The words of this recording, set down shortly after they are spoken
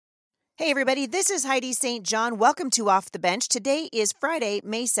Hey, everybody, this is Heidi St. John. Welcome to Off the Bench. Today is Friday,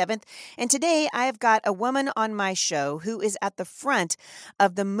 May 7th, and today I've got a woman on my show who is at the front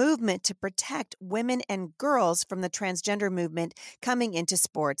of the movement to protect women and girls from the transgender movement coming into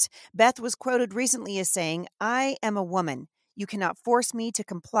sports. Beth was quoted recently as saying, "I am a woman. You cannot force me to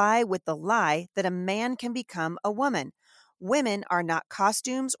comply with the lie that a man can become a woman. Women are not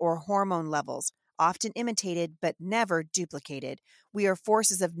costumes or hormone levels, often imitated but never duplicated. We are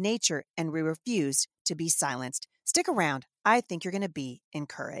forces of nature and we refuse to be silenced." Stick around. I think you're going to be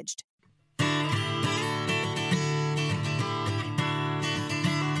encouraged.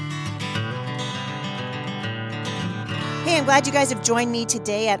 Hey, I'm glad you guys have joined me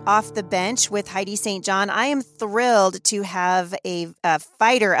today at Off the Bench with Heidi St. John. I am thrilled to have a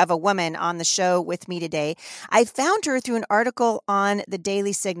fighter of a woman on the show with me today. I found her through an article on the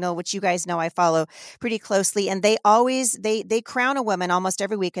Daily Signal, which you guys know I follow pretty closely, and they always they crown a woman almost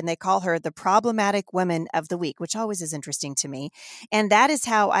every week, and they call her the Problematic Women of the Week, which always is interesting to me. And that is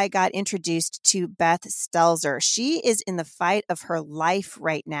how I got introduced to Beth Stelzer. She is in the fight of her life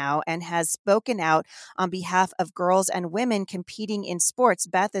right now and has spoken out on behalf of girls and women competing in sports.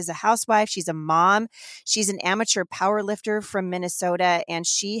 Beth is a housewife. She's a mom. She's an amateur power lifter from Minnesota, and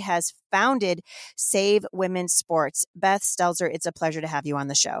she has founded Save Women's Sports. Beth Stelzer, it's a pleasure to have you on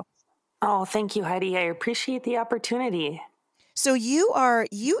the show. Oh, thank you, Heidi. I appreciate the opportunity. So you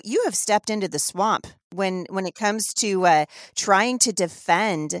have stepped into the swamp when it comes to trying to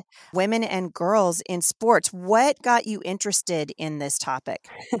defend women and girls in sports. What got you interested in this topic?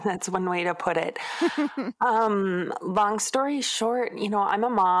 That's one way to put it. Long story short, I'm a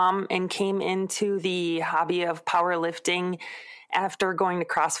mom and came into the hobby of powerlifting after going to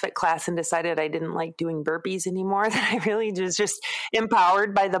CrossFit class and decided I didn't like doing burpees anymore, that I really was just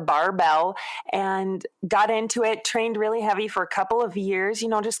empowered by the barbell and got into it, trained really heavy for a couple of years,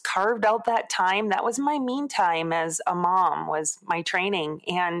 just carved out that time. That was my mean time as a mom, was my training.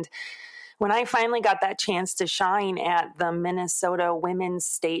 And when I finally got that chance to shine at the Minnesota Women's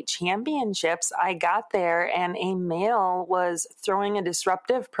State Championships, I got there and a male was throwing a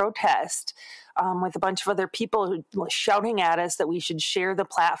disruptive protest with a bunch of other people who were shouting at us that we should share the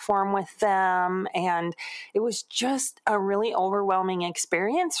platform with them. And it was just a really overwhelming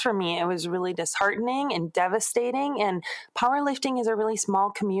experience for me. It was really disheartening and devastating. And powerlifting is a really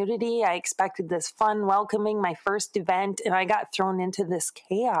small community. I expected this fun, welcoming, my first event, and I got thrown into this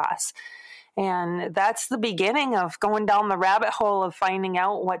chaos. And that's the beginning of going down the rabbit hole of finding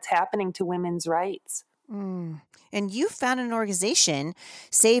out what's happening to women's rights. And you founded an organization,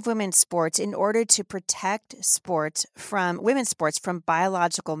 Save Women's Sports, in order to protect women's sports from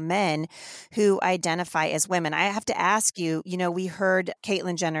biological men who identify as women. I have to ask you, we heard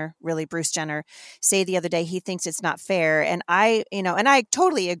Caitlyn Jenner, really Bruce Jenner, say the other day he thinks it's not fair. And I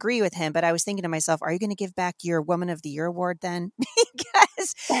totally agree with him, but I was thinking to myself, are you going to give back your Woman of the Year award then?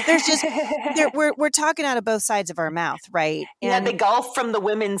 Because there's just we're talking out of both sides of our mouth, right? And the golf from the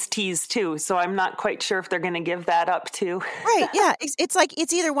women's tees too. So I'm not quite sure if they're going to give that up too. Right. Yeah. It's like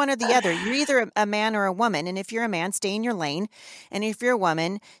it's either one or the other. You're either a man or a woman. And if you're a man, stay in your lane. And if you're a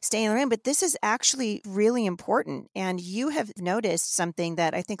woman, stay in your lane. But this is actually really important. And you have noticed something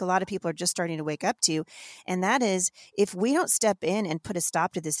that I think a lot of people are just starting to wake up to. And that is, if we don't step in and put a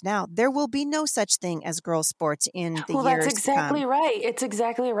stop to this now, there will be no such thing as girls' sports in the years to come. Well, that's exactly right. It's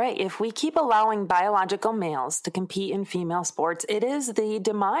exactly right. If we keep allowing biological males to compete in female sports, it is the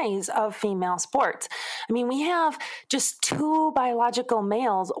demise of female sports. I mean, we have just 2 biological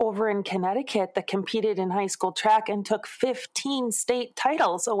males over in Connecticut that competed in high school track and took 15 state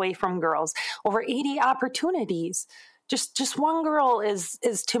titles away from girls, over 80 opportunities. Just one girl is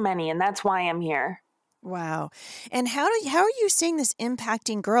too many, and that's why I'm here. Wow. And how are you seeing this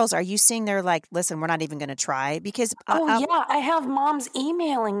impacting girls? Are you seeing they're like, listen, we're not even going to try? Because I have moms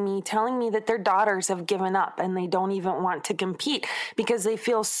emailing me telling me that their daughters have given up and they don't even want to compete because they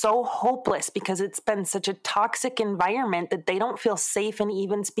feel so hopeless because it's been such a toxic environment that they don't feel safe in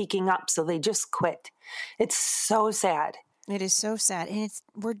even speaking up. So they just quit. It's so sad. It is so sad, and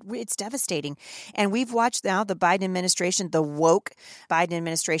it's devastating. And we've watched now the Biden administration, the woke Biden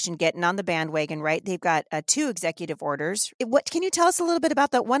administration, getting on the bandwagon. Right? They've got 2 executive orders. What can you tell us a little bit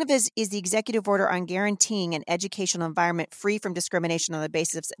about that? One of is the executive order on guaranteeing an educational environment free from discrimination on the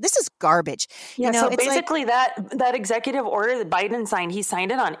basis of this is garbage. Yeah. So basically, that executive order that Biden signed, he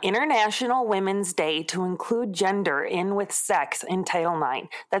signed it on International Women's Day to include gender in with sex in Title IX.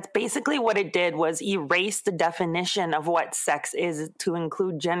 That's basically what it did, was erase the definition of what sex is to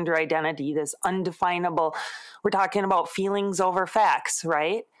include gender identity, this undefinable, we're talking about feelings over facts,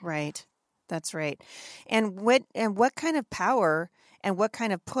 right? Right. That's right. And what kind of power and what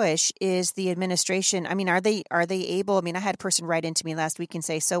kind of push is the administration? I mean, are they able? I mean, I had a person write into me last week and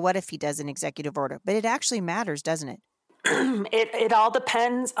say, "So what if he does an executive order?" But it actually matters, doesn't it? It all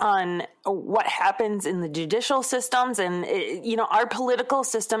depends on what happens in the judicial systems, and our political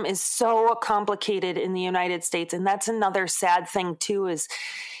system is so complicated in the United States, and that's another sad thing too. Is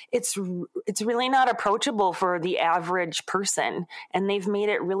it's really not approachable for the average person, and they've made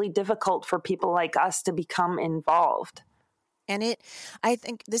it really difficult for people like us to become involved. And I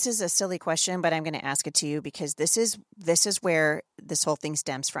think this is a silly question, but I'm going to ask it to you because this is where this whole thing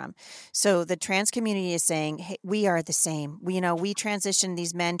stems from. So the trans community is saying, hey, we are the same.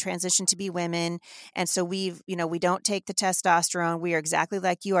 These men transition to be women. And so we don't take the testosterone. We are exactly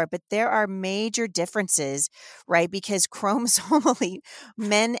like you are. But there are major differences, right? Because chromosomally,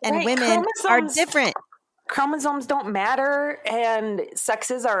 men and women are different. Chromosomes don't matter and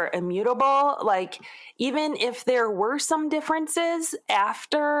sexes are immutable. Like, even if there were some differences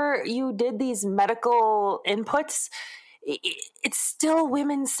after you did these medical inputs, it's still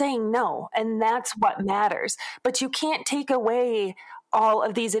women saying no. And that's what matters. But you can't take away all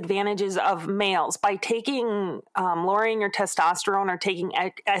of these advantages of males by taking lowering your testosterone or taking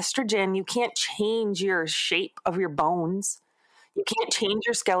estrogen. You can't change your shape of your bones. You can't change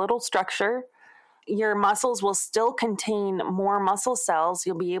your skeletal structure. Your muscles will still contain more muscle cells.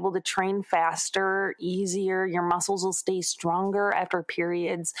 You'll be able to train faster, easier. Your muscles will stay stronger after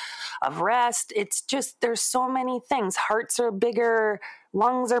periods of rest. It's just, there's so many things. Hearts are bigger,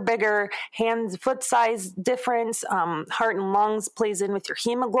 lungs are bigger, hands, foot size difference. Heart and lungs plays in with your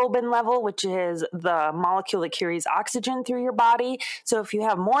hemoglobin level, which is the molecule that carries oxygen through your body. So if you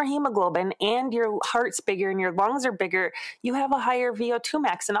have more hemoglobin and your heart's bigger and your lungs are bigger, you have a higher VO2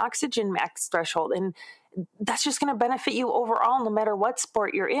 max and oxygen max threshold. And that's just going to benefit you overall, no matter what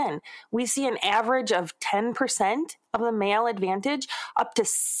sport you're in. We see an average of 10% of the male advantage, up to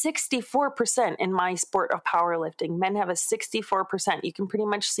 64% in my sport of powerlifting. Men have a 64%. You can pretty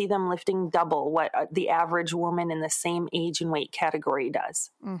much see them lifting double what the average woman in the same age and weight category does.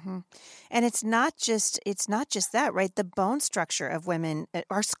 Mm-hmm. And it's not just that, right? The bone structure of women,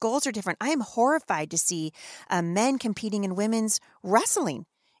 our skulls are different. I am horrified to see men competing in women's wrestling.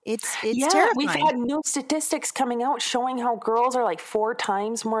 It's terrifying. We've had new statistics coming out showing how girls are like 4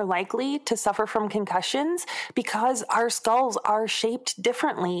 times more likely to suffer from concussions because our skulls are shaped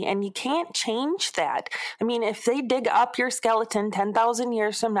differently, and you can't change that. I mean, if they dig up your skeleton 10,000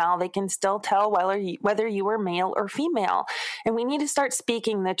 years from now, they can still tell whether you were male or female. And we need to start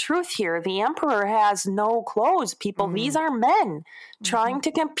speaking the truth here. The emperor has no clothes, people. Mm-hmm. These are men trying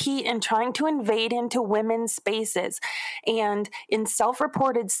to compete and trying to invade into women's spaces. And in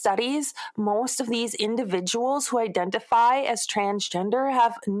self-reported studies, most of these individuals who identify as transgender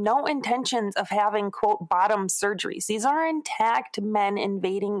have no intentions of having, quote, bottom surgeries. These are intact men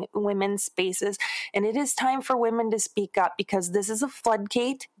invading women's spaces. And it is time for women to speak up, because this is a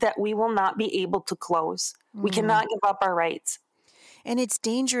floodgate that we will not be able to close. We cannot give up our rights. And it's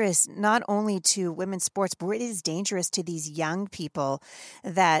dangerous not only to women's sports, but it is dangerous to these young people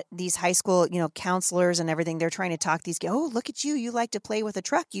that these high school, counselors and everything, they're trying to talk these kids. Oh, look at you. You like to play with a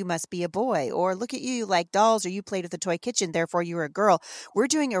truck. You must be a boy. Or look at you. You like dolls, or you played with a toy kitchen. Therefore, you're a girl. We're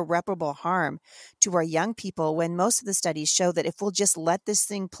doing irreparable harm to our young people when most of the studies show that if we'll just let this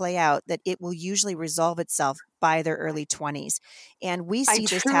thing play out, that it will usually resolve itself by their early 20s. And we see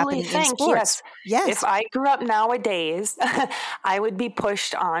this happening in sports. Yes. If I grew up nowadays, I would be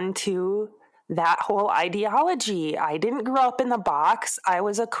pushed onto that whole ideology. I didn't grow up in the box. I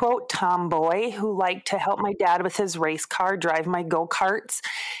was a, quote, tomboy who liked to help my dad with his race car, drive my go-karts,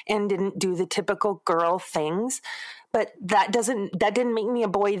 and didn't do the typical girl things. But that didn't make me a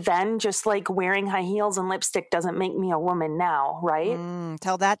boy then, just like wearing high heels and lipstick doesn't make me a woman now, right?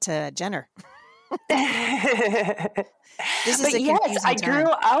 Tell that to Jenner. But yes, I grew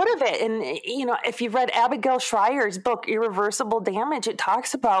out of it. And, if you've read Abigail Schreier's book, Irreversible Damage, it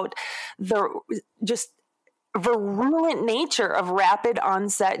talks about the just virulent nature of rapid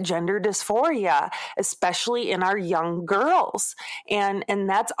onset gender dysphoria, especially in our young girls. And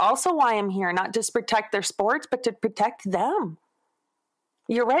that's also why I'm here, not just protect their sports, but to protect them.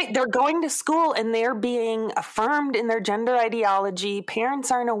 You're right. They're going to school and they're being affirmed in their gender ideology. Parents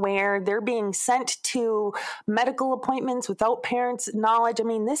aren't aware. They're being sent to medical appointments without parents' knowledge. I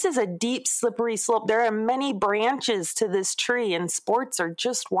mean, this is a deep, slippery slope. There are many branches to this tree, and sports are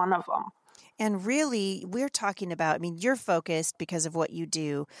just one of them. And really, we're talking about, you're focused because of what you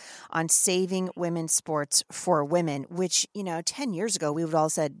do on saving women's sports for women, which, 10 years ago, we would all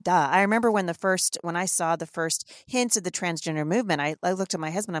said, duh. I remember when I saw the first hints of the transgender movement, I looked at my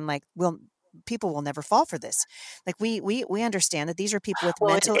husband, I'm like, well, people will never fall for this. Like we understand that these are people with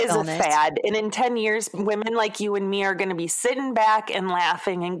Well, mental it is illness. a fad. And in 10 years, women like you and me are going to be sitting back and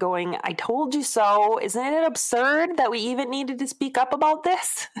laughing and going, I told you so. Isn't it absurd that we even needed to speak up about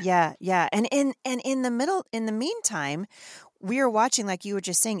this? Yeah. Yeah. And in the meantime, we are watching, like you were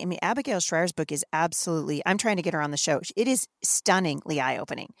just saying. I mean, Abigail Schreier's book is absolutely, I'm trying to get her on the show. It is stunningly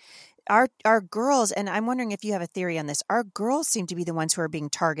eye-opening. Our girls, and I'm wondering if you have a theory on this, our girls seem to be the ones who are being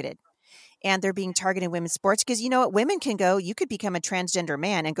targeted. And they're being targeted in women's sports because, you know what, women can go, you could become a transgender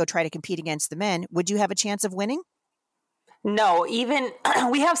man and go try to compete against the men. Would you have a chance of winning? No, even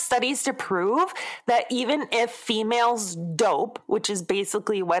we have studies to prove that even if females dope, which is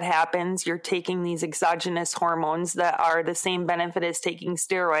basically what happens, you're taking these exogenous hormones that are the same benefit as taking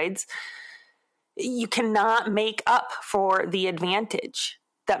steroids, you cannot make up for the advantage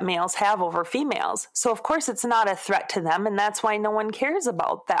that males have over females. So of course it's not a threat to them, and that's why no one cares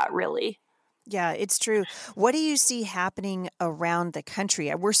about that really. Yeah, it's true. What do you see happening around the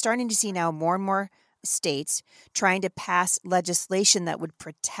country? We're starting to see now more and more states trying to pass legislation that would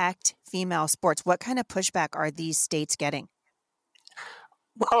protect female sports. What kind of pushback are these states getting?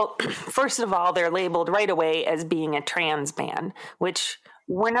 Well, first of all, they're labeled right away as being a trans ban, which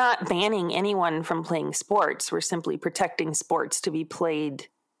we're not banning anyone from playing sports. We're simply protecting sports to be played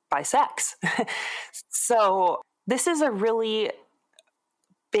by sex. So this is a really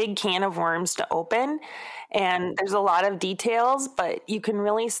big can of worms to open, and there's a lot of details, but you can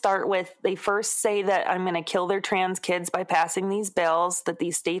really start with, they first say that I'm going to kill their trans kids by passing these bills, that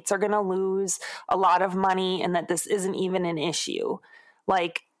these states are going to lose a lot of money, and that this isn't even an issue.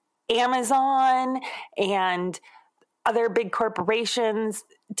 Like Amazon and other big corporations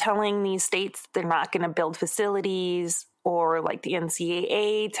telling these states they're not going to build facilities, or like the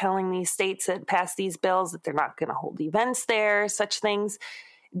NCAA telling these states that pass these bills that they're not going to hold events there, such things.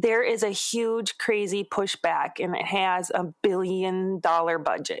 There is a huge, crazy pushback, and it has $1 billion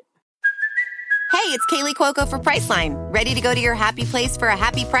budget. Hey, it's Kaylee Cuoco for Priceline. Ready to go to your happy place for a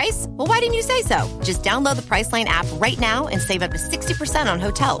happy price? Well, why didn't you say so? Just download the Priceline app right now and save up to 60% on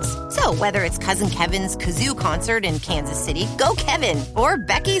hotels. So whether it's Cousin Kevin's Kazoo Concert in Kansas City, go Kevin, or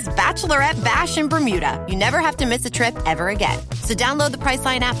Becky's Bachelorette Bash in Bermuda, you never have to miss a trip ever again. So download the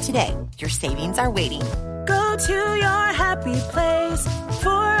Priceline app today. Your savings are waiting. Go to your happy place for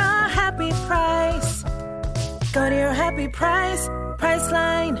a happy price. Go to your happy price,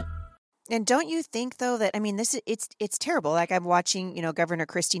 Priceline. And don't you think, though, that, I mean, it's terrible. Like, I'm watching, Governor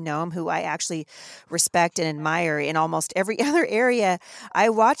Kristi Noem, who I actually respect and admire in almost every other area. I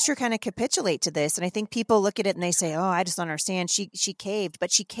watched her kind of capitulate to this. And I think people look at it and they say, oh, I just don't understand. She caved.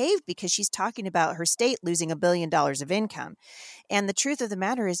 But she caved because she's talking about her state losing $1 billion of income. And the truth of the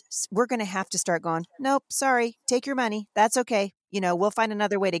matter is, we're going to have to start going, nope, sorry, take your money. That's okay. We'll find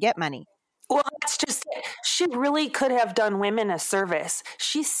another way to get money. Well, that's just it. She really could have done women a service.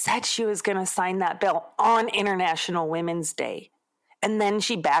 She said she was going to sign that bill on International Women's Day, and then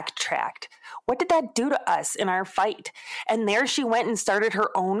she backtracked. What did that do to us in our fight? And there she went and started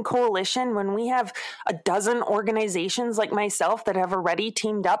her own coalition when we have a dozen organizations like myself that have already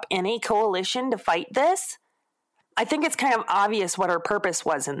teamed up in a coalition to fight this. I think it's kind of obvious what her purpose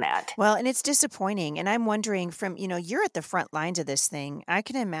was in that. Well, and it's disappointing. And I'm wondering from, you're at the front lines of this thing. I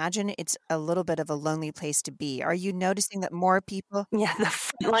can imagine it's a little bit of a lonely place to be. Are you noticing that more people? Yeah, the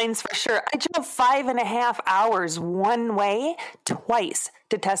front lines for sure. I drove 5.5 hours one way twice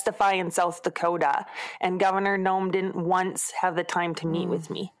to testify in South Dakota. And Governor Noem didn't once have the time to meet with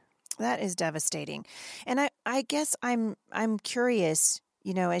me. That is devastating. And I guess I'm curious.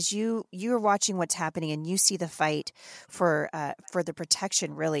 As you're watching what's happening and you see the fight for the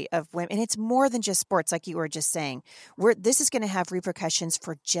protection really of women, and it's more than just sports, like you were just saying. This is going to have repercussions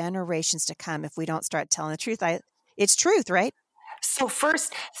for generations to come if we don't start telling the truth. It's truth, right? So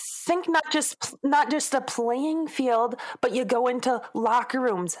first, think not just the playing field, but you go into locker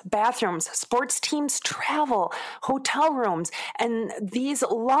rooms, bathrooms, sports teams travel, hotel rooms, and these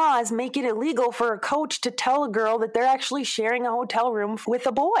laws make it illegal for a coach to tell a girl that they're actually sharing a hotel room with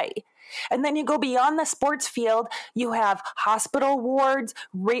a boy. And then you go beyond the sports field, you have hospital wards,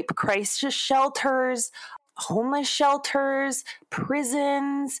 rape crisis shelters, homeless shelters,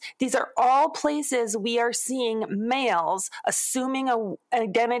 prisons. These are all places we are seeing males assuming an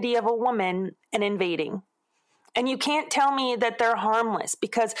identity of a woman and invading. And you can't tell me that they're harmless,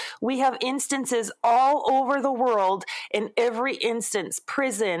 because we have instances all over the world, in every instance,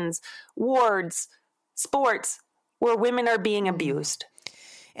 prisons, wards, sports, where women are being abused.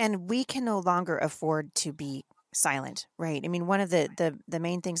 And we can no longer afford to be silent, right? I mean, one of the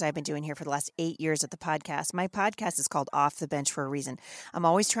main things I've been doing here for the last 8 years at the podcast, my podcast is called Off the Bench for a reason. I'm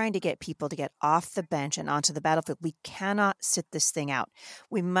always trying to get people to get off the bench and onto the battlefield. We cannot sit this thing out.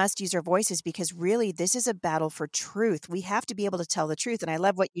 We must use our voices because really this is a battle for truth. We have to be able to tell the truth. And I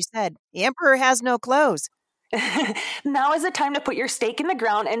love what you said. The emperor has no clothes. Now is the time to put your stake in the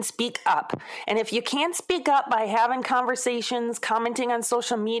ground and speak up. And if you can't speak up by having conversations, commenting on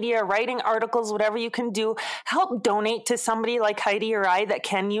social media, writing articles, whatever you can do, help donate to somebody like Heidi or I that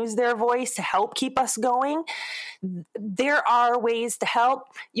can use their voice to help keep us going. There are ways to help.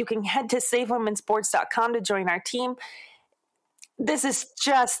 You can head to SaveWomenSports.com to join our team. This is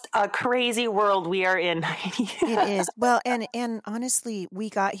just a crazy world we are in. It is. Well, and honestly, we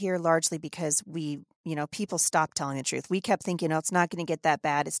got here largely because people stopped telling the truth. We kept thinking, it's not going to get that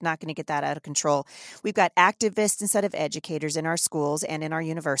bad. It's not going to get that out of control. We've got activists instead of educators in our schools and in our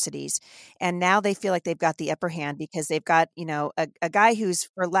universities. And now they feel like they've got the upper hand because they've got, a guy who's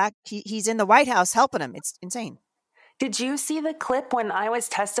he's in the White House helping them. It's insane. Did you see the clip when I was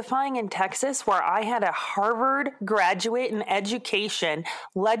testifying in Texas where I had a Harvard graduate in education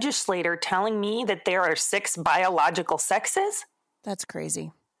legislator telling me that there are 6 biological sexes? That's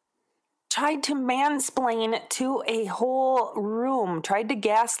crazy. Tried to mansplain to a whole room, tried to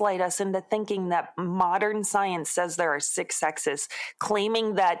gaslight us into thinking that modern science says there are 6 sexes,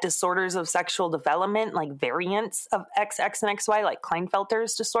 claiming that disorders of sexual development, like variants of XX and XY, like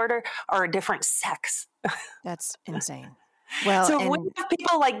Klinefelter's disorder, are a different sex. That's insane. Well, so if we have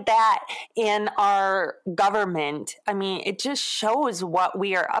people like that in our government, I mean, it just shows what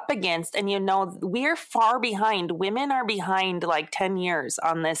we are up against. And, we're far behind. Women are behind like 10 years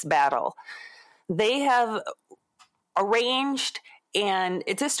on this battle. They have arranged, and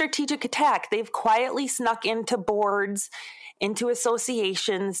it's a strategic attack. They've quietly snuck into boards, into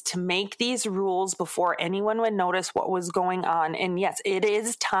associations to make these rules before anyone would notice what was going on. And yes, it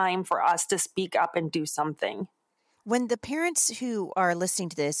is time for us to speak up and do something. When the parents who are listening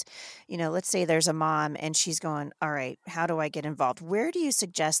to this, let's say there's a mom and she's going, all right, how do I get involved? Where do you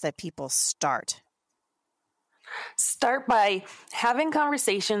suggest that people start? Start by having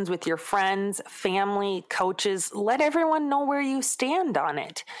conversations with your friends, family, coaches. Let everyone know where you stand on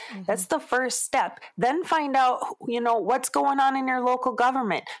it. Mm-hmm. That's the first step. Then find out, what's going on in your local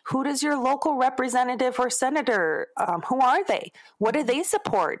government. Who does your local representative or senator, who are they? What do they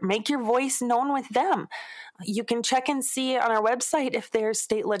support? Make your voice known with them. You can check and see on our website if there's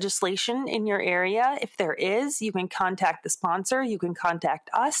state legislation in your area. If there is, you can contact the sponsor. You can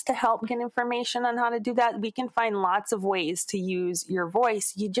contact us to help get information on how to do that. We can find lots of ways to use your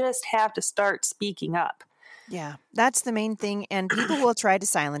voice. You just have to start speaking up. Yeah, that's the main thing. And people will try to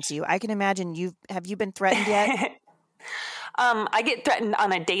silence you. I can imagine have you been threatened yet? I get threatened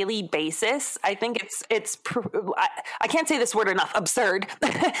on a daily basis. I think I can't say this word enough, absurd,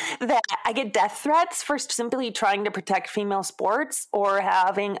 that I get death threats for simply trying to protect female sports, or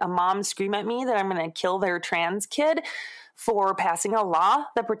having a mom scream at me that I'm going to kill their trans kid for passing a law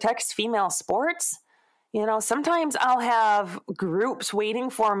that protects female sports. Sometimes I'll have groups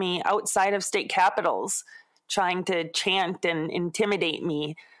waiting for me outside of state capitals trying to chant and intimidate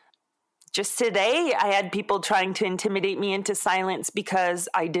me. Just today, I had people trying to intimidate me into silence because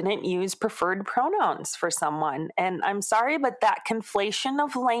I didn't use preferred pronouns for someone. And I'm sorry, but that conflation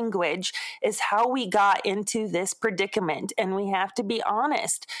of language is how we got into this predicament. And we have to be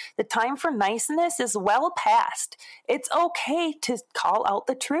honest. The time for niceness is well past. It's okay to call out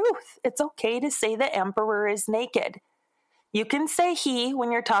the truth. It's okay to say the emperor is naked. You can say he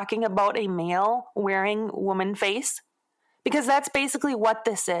when you're talking about a male wearing woman face. Because that's basically what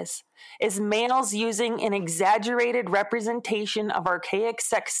this is males using an exaggerated representation of archaic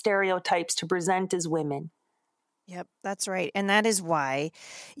sex stereotypes to present as women. Yep, that's right. And that is why,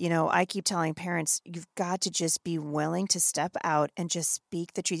 I keep telling parents, you've got to just be willing to step out and just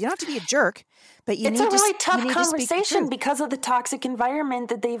speak the truth. You don't have to be a jerk, but it's a really tough conversation because of the toxic environment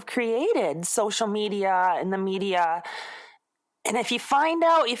that they've created, social media and the media. And if you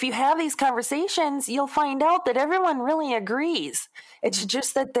have these conversations, you'll find out that everyone really agrees. It's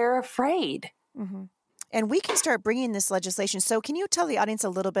just that they're afraid. Mm-hmm. And we can start bringing this legislation. So can you tell the audience a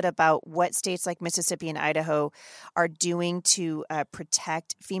little bit about what states like Mississippi and Idaho are doing to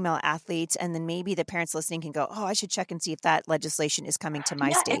protect female athletes? And then maybe the parents listening can go, I should check and see if that legislation is coming to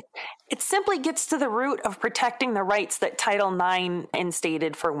my state. It simply gets to the root of protecting the rights that Title IX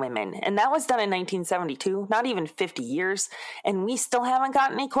instated for women. And that was done in 1972, not even 50 years. And we still haven't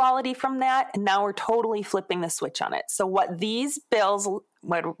gotten equality from that. And now we're totally flipping the switch on it. So what these bills,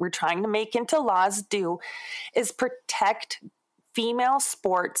 what we're trying to make into laws do, is protect female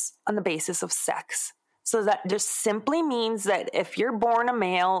sports on the basis of sex. So that just simply means that if you're born a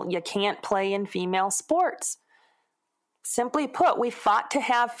male, you can't play in female sports. Simply put, we fought to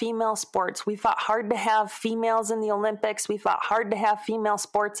have female sports. We fought hard to have females in the Olympics. We fought hard to have female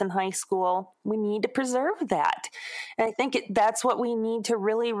sports in high school. We need to preserve that. And I think that's what we need to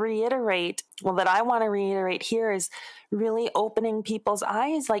really reiterate. Well, that I want to reiterate here is really opening people's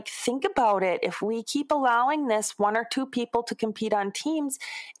eyes. Like, think about it. If we keep allowing this one or two people to compete on teams,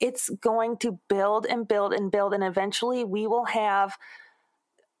 it's going to build and build and build. And eventually we will have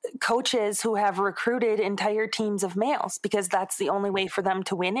coaches who have recruited entire teams of males because that's the only way for them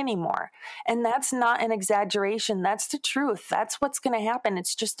to win anymore. And that's not an exaggeration. That's the truth. That's what's going to happen.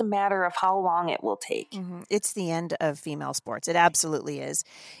 It's just a matter of how long it will take. Mm-hmm. It's the end of female sports. It absolutely is.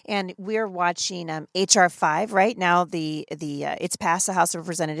 And we're watching HR 5 right now. It's passed the House of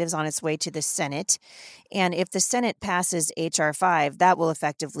Representatives, on its way to the Senate. And if the Senate passes HR 5, that will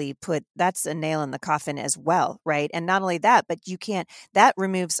effectively that's a nail in the coffin as well, right? And not only that, but that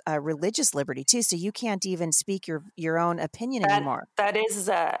removes religious liberty too. So you can't even speak your own opinion anymore. That is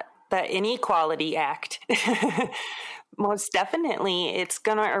the Inequality Act. Most definitely. It's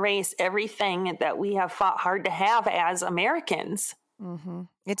going to erase everything that we have fought hard to have as Americans. Mm-hmm.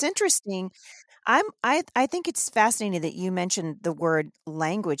 It's interesting. I think it's fascinating that you mentioned the word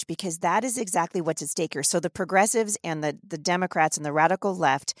language, because that is exactly what's at stake here. So the progressives and the Democrats and the radical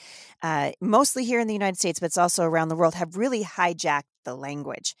left, mostly here in the United States, but it's also around the world, have really hijacked the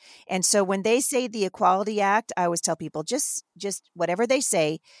language. And so when they say the Equality Act, I always tell people, just whatever they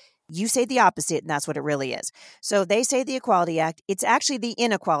say, you say the opposite, and that's what it really is. So they say the Equality Act. It's actually the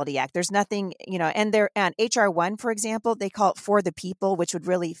Inequality Act. There's nothing, and HR 1, for example, they call it For the People, which would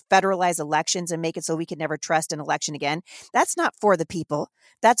really federalize elections and make it so we could never trust an election again. That's not for the people.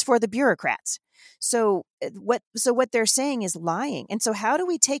 That's for the bureaucrats. So what they're saying is lying. And so how do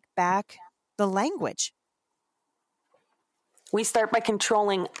we take back the language? We start by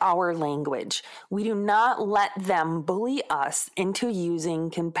controlling our language. We do not let them bully us into using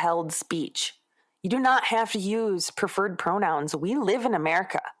compelled speech. You do not have to use preferred pronouns. We live in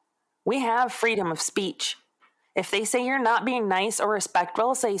America. We have freedom of speech. If they say you're not being nice or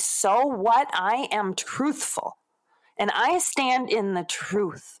respectful, say, so what? I am truthful. And I stand in the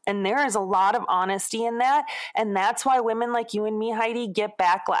truth. And there is a lot of honesty in that. And that's why women like you and me, Heidi, get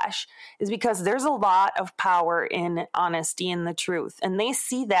backlash, is because there's a lot of power in honesty and the truth. And they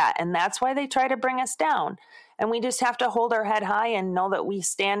see that. And that's why they try to bring us down. And we just have to hold our head high and know that we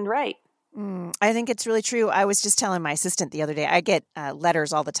stand right. I think it's really true. I was just telling my assistant the other day, I get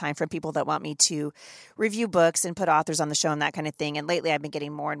letters all the time from people that want me to review books and put authors on the show and that kind of thing. And lately I've been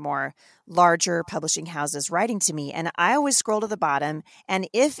getting more and more larger publishing houses writing to me. And I always scroll to the bottom. And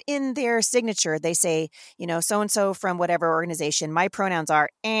if in their signature they say, so-and-so from whatever organization, my pronouns are,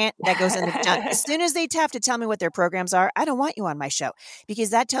 that goes in the junk. As soon as they have to tell me what their programs are, I don't want you on my show, because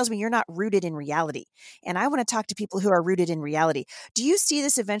that tells me you're not rooted in reality. And I want to talk to people who are rooted in reality. Do you see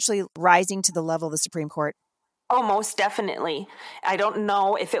this eventually rising to the level of the Supreme Court? Oh, most definitely. I don't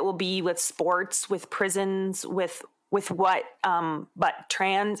know if it will be with sports, with prisons, with what, but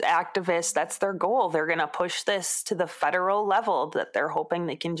trans activists, that's their goal. They're going to push this to the federal level, that they're hoping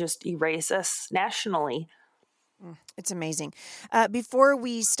they can just erase us nationally. It's amazing. Before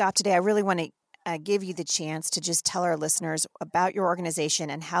we stop today, I really want to give you the chance to just tell our listeners about your organization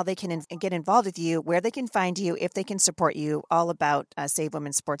and how they can get involved with you, where they can find you, if they can support you, all about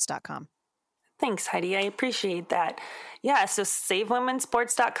SaveWomenSports.com. Thanks, Heidi. I appreciate that. Yeah, so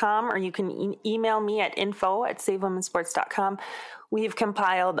SaveWomenSports.com, or you can email me at info@SaveWomenSports.com. We've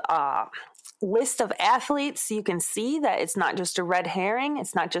compiled a list of athletes, so you can see that it's not just a red herring.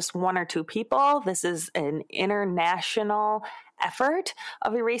 It's not just one or two people. This is an international effort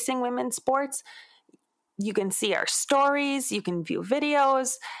of erasing women's sports. You can see our stories. You can view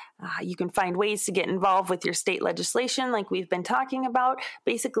videos. You can find ways to get involved with your state legislation like we've been talking about.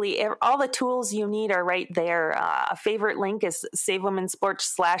 Basically, all the tools you need are right there. A favorite link is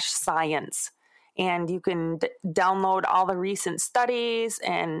SaveWomenSports/science. And you can download all the recent studies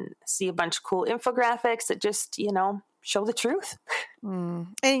and see a bunch of cool infographics that just, show the truth.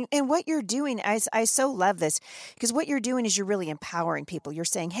 And what you're doing, I so love this, because what you're doing is you're really empowering people. You're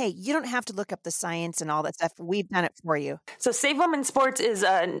saying, hey, you don't have to look up the science and all that stuff. We've done it for you. So Save Women's Sports is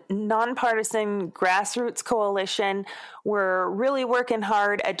a nonpartisan grassroots coalition. We're really working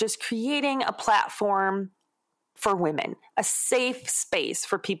hard at just creating a platform for women, a safe space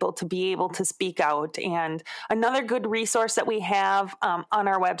for people to be able to speak out. And another good resource that we have on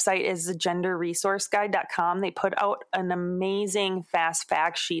our website is the genderresourceguide.com. They put out an amazing fast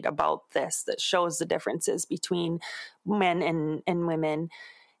fact sheet about this that shows the differences between men and women.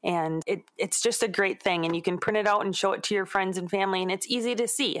 And it's just a great thing. And you can print it out and show it to your friends and family. And it's easy to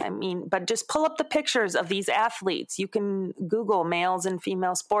see. I mean, but just pull up the pictures of these athletes. You can Google males and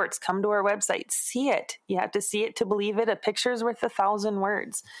female sports, come to our website, see it. You have to see it to believe it. A picture's worth 1,000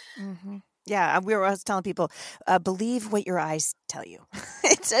 words. Mm-hmm. Yeah, I was telling people, believe what your eyes tell you.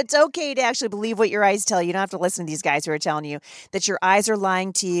 It's okay to actually believe what your eyes tell you. You don't have to listen to these guys who are telling you that your eyes are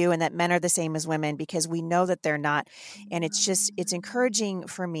lying to you and that men are the same as women, because we know that they're not. And it's encouraging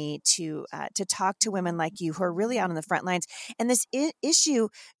for me to talk to women like you who are really out on the front lines. And this issue,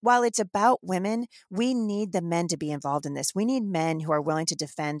 while it's about women, we need the men to be involved in this. We need men who are willing to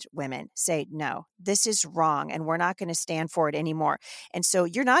defend women, say, no, this is wrong, and we're not going to stand for it anymore. And so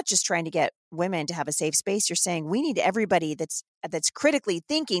you're not just trying to get women to have a safe space. You're saying we need everybody that's critically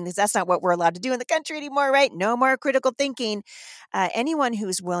thinking, because that's not what we're allowed to do in the country anymore, right? No more critical thinking. Anyone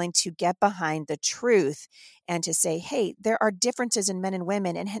who's willing to get behind the truth and to say, hey, there are differences in men and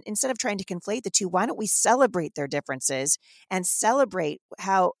women. And instead of trying to conflate the two, why don't we celebrate their differences and celebrate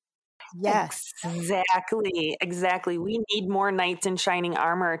how... Yes. Exactly. We need more knights in shining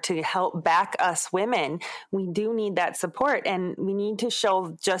armor to help back us women. We do need that support, and we need to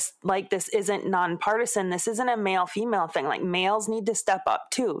show, just like this isn't nonpartisan. This isn't a male-female thing. Like, males need to step up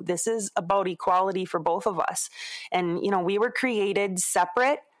too. This is about equality for both of us. And, we were created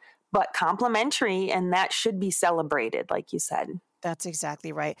separate but complementary, and that should be celebrated, like you said. That's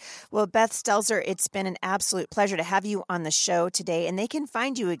exactly right. Well, Beth Stelzer, it's been an absolute pleasure to have you on the show today. And they can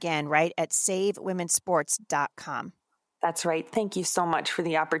find you again, right, at SaveWomenSports.com. That's right. Thank you so much for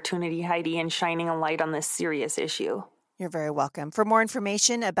the opportunity, Heidi, and shining a light on this serious issue. You're very welcome. For more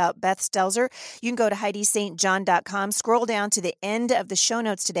information about Beth Stelzer, you can go to HeidiSt.John.com. Scroll down to the end of the show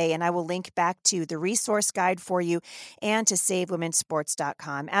notes today, and I will link back to the resource guide for you and to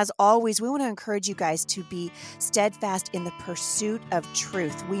SaveWomenSports.com. As always, we want to encourage you guys to be steadfast in the pursuit of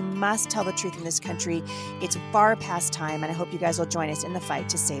truth. We must tell the truth in this country. It's far past time, and I hope you guys will join us in the fight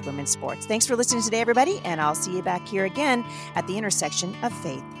to save women's sports. Thanks for listening today, everybody, and I'll see you back here again at the intersection of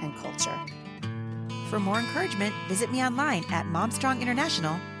faith and culture. For more encouragement, visit me online at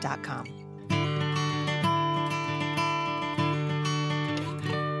MomStrongInternational.com.